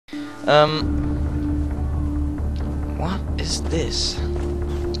What is this?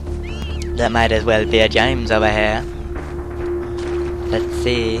 That might as well be a James over here. Let's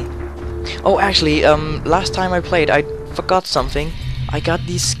see. Oh, actually, last time I played, I forgot something. I got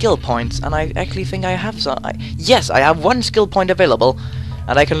these skill points, and I actually think I have some. Yes, I have one skill point available,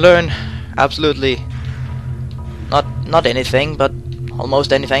 and I can learn absolutely not anything, but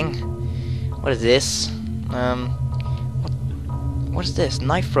almost anything. What is this? What is this?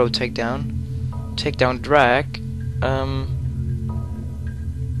 Knife throw takedown, takedown drag.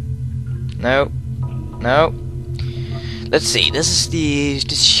 No. Let's see. This is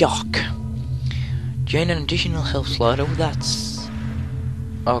the shock. Gain an additional health slot. Oh, that's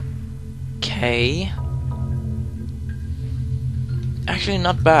okay. Actually,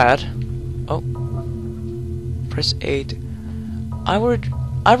 not bad. Oh, press 8. I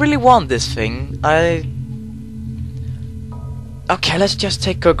really want this thing. Okay, let's just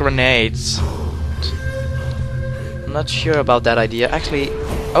take grenades. I'm not sure about that idea. Actually,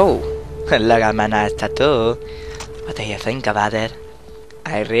 oh, look at my nice tattoo. What do you think about it?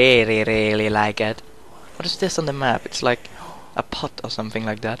 I really like it. What is this on the map? It's like a pot or something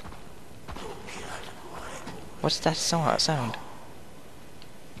like that. What's that sound?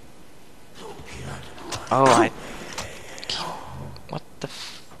 Oh, what the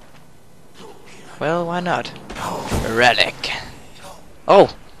f... Well, why not? Relic.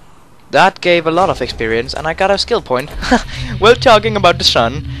 Oh! That gave a lot of experience, and I got a skill point. Well, talking about the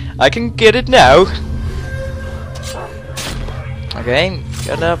sun, I can get it now. Okay,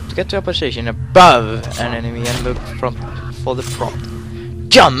 get to a position above an enemy and look for the prompt.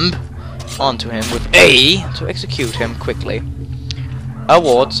 Jump onto him with A to execute him quickly.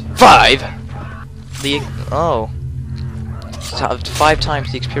 Awards 5. So 5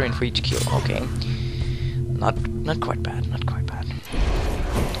 times the experience for each kill. Okay, not quite bad. Not quite bad.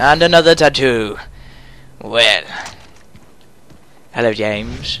 And another tattoo. Well, hello,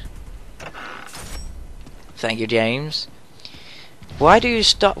 James. Thank you, James. Why do you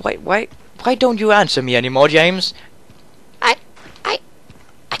stop? Why don't you answer me anymore, James? I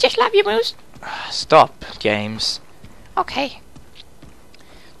just love you, Moose. Stop, James. Okay.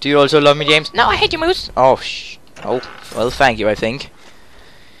 Do you also love me, James? No, I hate you, Moose. Oh, well, thank you, I think.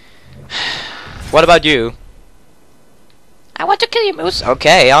 What about you? I want to kill you, Moose.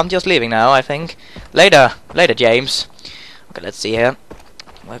 Okay, I'm just leaving now, I think. Later, James. Okay, let's see here.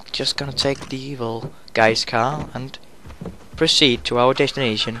 We're just gonna take the evil guy's car and proceed to our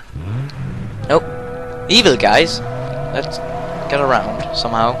destination. Nope. Evil guys. Let's get around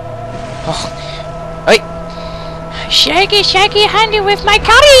somehow. Oh, wait. Shaggy, handy with my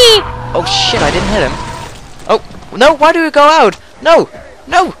curry! Oh shit, I didn't hit him. Oh, no, why do you go out? No!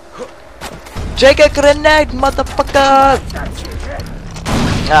 Take a grenade, motherfucker!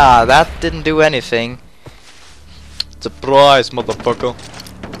 Ah, that didn't do anything. Surprise, motherfucker.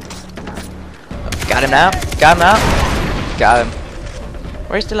 Got him now. Got him.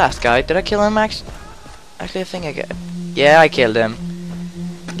 Where's the last guy? Did I kill him, Max? Actually, I think I got... Yeah, I killed him.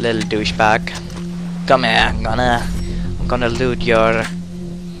 Little douchebag. Come here, I'm gonna loot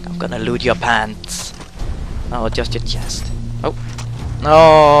your pants. Oh, just your chest. Oh.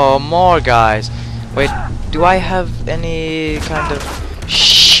 No, more guys. Wait, do I have any kind of...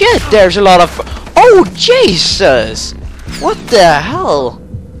 Shit, there's a lot of... Oh, Jesus! What the hell?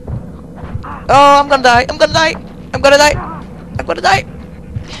 Oh, I'm gonna die.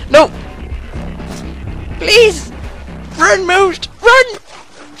 No! Please! Run, Moose! Run!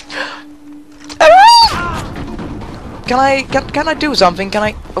 Can I do something? Can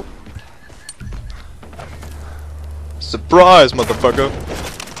I... Oh. Surprise, motherfucker!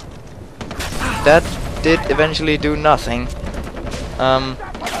 That did eventually do nothing. I'm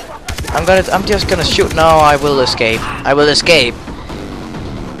just gonna shoot. No, I will escape.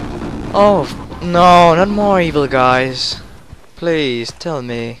 Oh no, not more evil guys. Please tell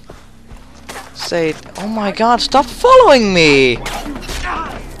me. Say it. Oh my God! Stop following me!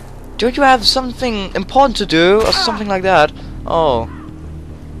 Don't you have something important to do or something like that? Oh.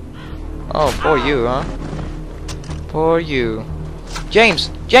 Oh, poor you, huh? Poor you. James!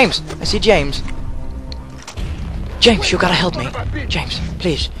 I see James. James, you gotta help me. James,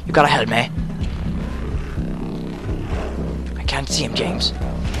 please, you gotta help me. I can't see him, James.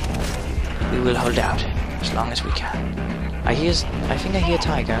 We will hold out as long as we can. I think I hear a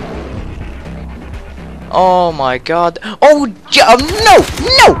tiger. Oh my God! Oh no!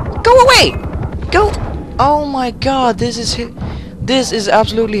 Go away! Go! Oh my God! This is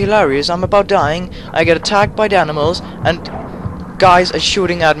absolutely hilarious. I'm about dying. I get attacked by the animals, and guys are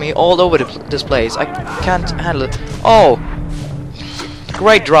shooting at me all over this place. I can't handle it. Oh!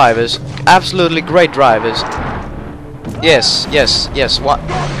 great drivers. Absolutely great drivers. Yes, yes, yes.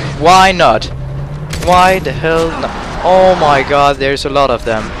 Why not? Why the hell not? Oh my god, there's a lot of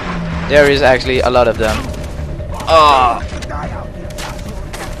them. There is actually a lot of them. Oh.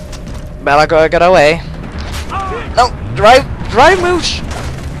 Better go get away. No, drive Moose.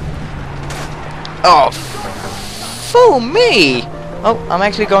 Oh, fool me. Oh, I'm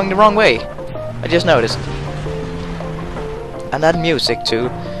actually going the wrong way. I just noticed. And that music too.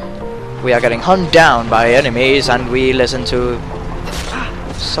 We are getting hunted down by enemies, and we listen to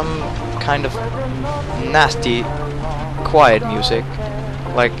some kind of nasty, quiet music.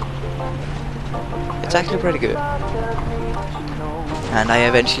 Like, it's actually pretty good. And I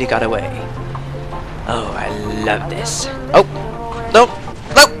eventually got away. Oh, I love this. Oh, no,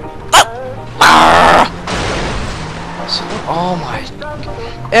 no, no! Ah! So, oh my!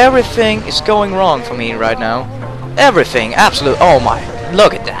 Everything is going wrong for me right now. Everything, absolute. Oh my!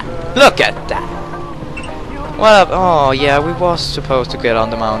 Look at that! Look at that! Well, oh yeah, we was supposed to get on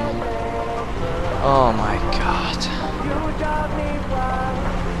the mountain. Oh my god!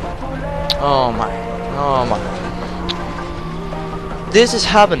 Oh my! Oh my! This is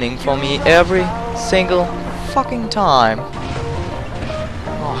happening for me every single fucking time.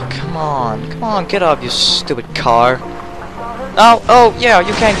 Oh, come on, get off, you stupid car. Oh, oh, yeah,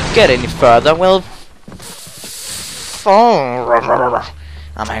 you can't get any further. Well,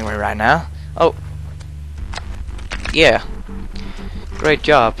 I'm angry right now. Oh, yeah. Great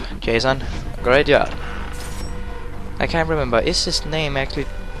job, Jason. Great job. I can't remember. Is his name actually?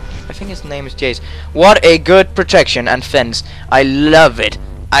 I think his name is Jason. What a good protection and fence. I love it.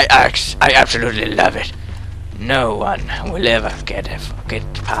 I absolutely love it. No one will ever get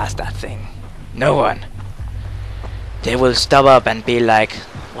past that thing. No one. They will stop up and be like,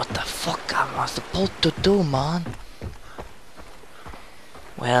 what the fuck am I supposed to do, man?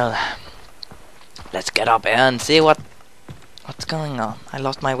 Well, let's get up here and see what's going on. I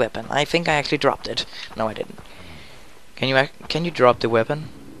lost my weapon. I think I actually dropped it. No, I didn't. Can you drop the weapon?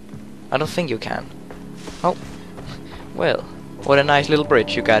 I don't think you can. Oh, well, what a nice little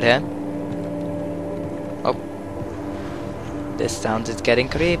bridge you got here. Oh, this sound is getting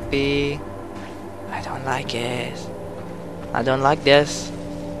creepy. I don't like it. I don't like this.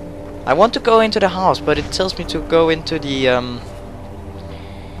 I want to go into the house, but it tells me to go into the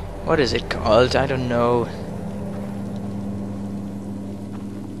what is it called? I don't know.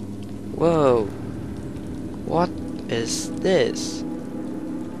 Whoa. What is this?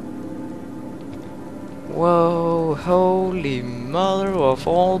 Whoa, holy mother of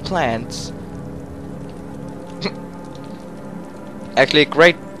all plants. Actually,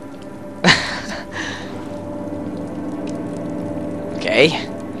 great. Okay.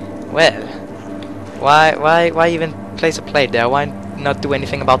 Well, why even place a plate there? Why not do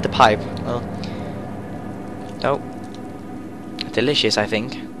anything about the pipe? Well, oh, delicious, I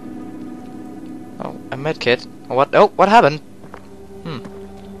think. Oh, a medkit. What? Oh, what happened?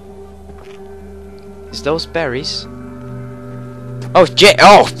 Is those berries? Oh,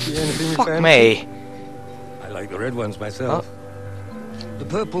 oh, fuck me! I like the red ones myself. Oh. The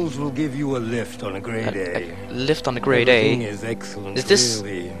purples will give you a lift on a grade A. A lift on a grade A. Is excellent. Is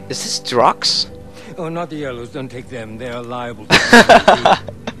this drugs? Oh, not the yellows. Don't take them. They are liable to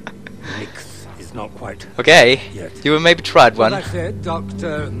mix is not quite okay. Yet. You maybe tried one. Like I said,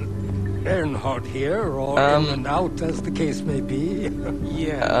 Dr. Earnhardt here, or in and out, as the case may be.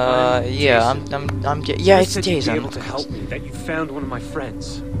 Yeah. Yeah, yeah, it's Jason. Able to help me. That you found one of my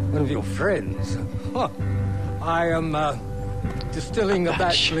friends. One of your friends? Huh. I am distilling a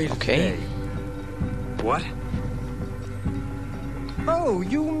batch later today. What? Oh,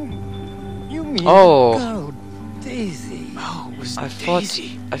 you mean oh, Daisy? Oh, it was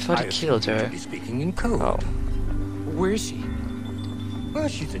Daisy. I thought he killed her. To be speaking in code. Oh. Where is she? Well,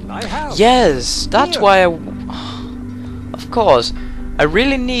 she's in my house. Yes, that's why of course, I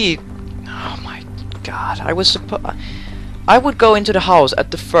really need. Oh my god, I would go into the house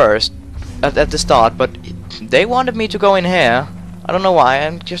at the start, but they wanted me to go in here. I don't know why.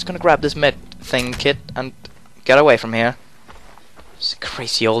 I'm just gonna grab this med thing kit and get away from here. It's a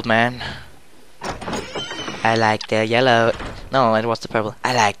crazy old man. I like the yellow. No, it was the purple.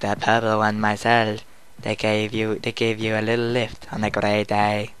 I like the purple one myself. They gave you a little lift on a great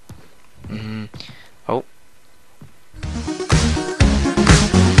day. Oh,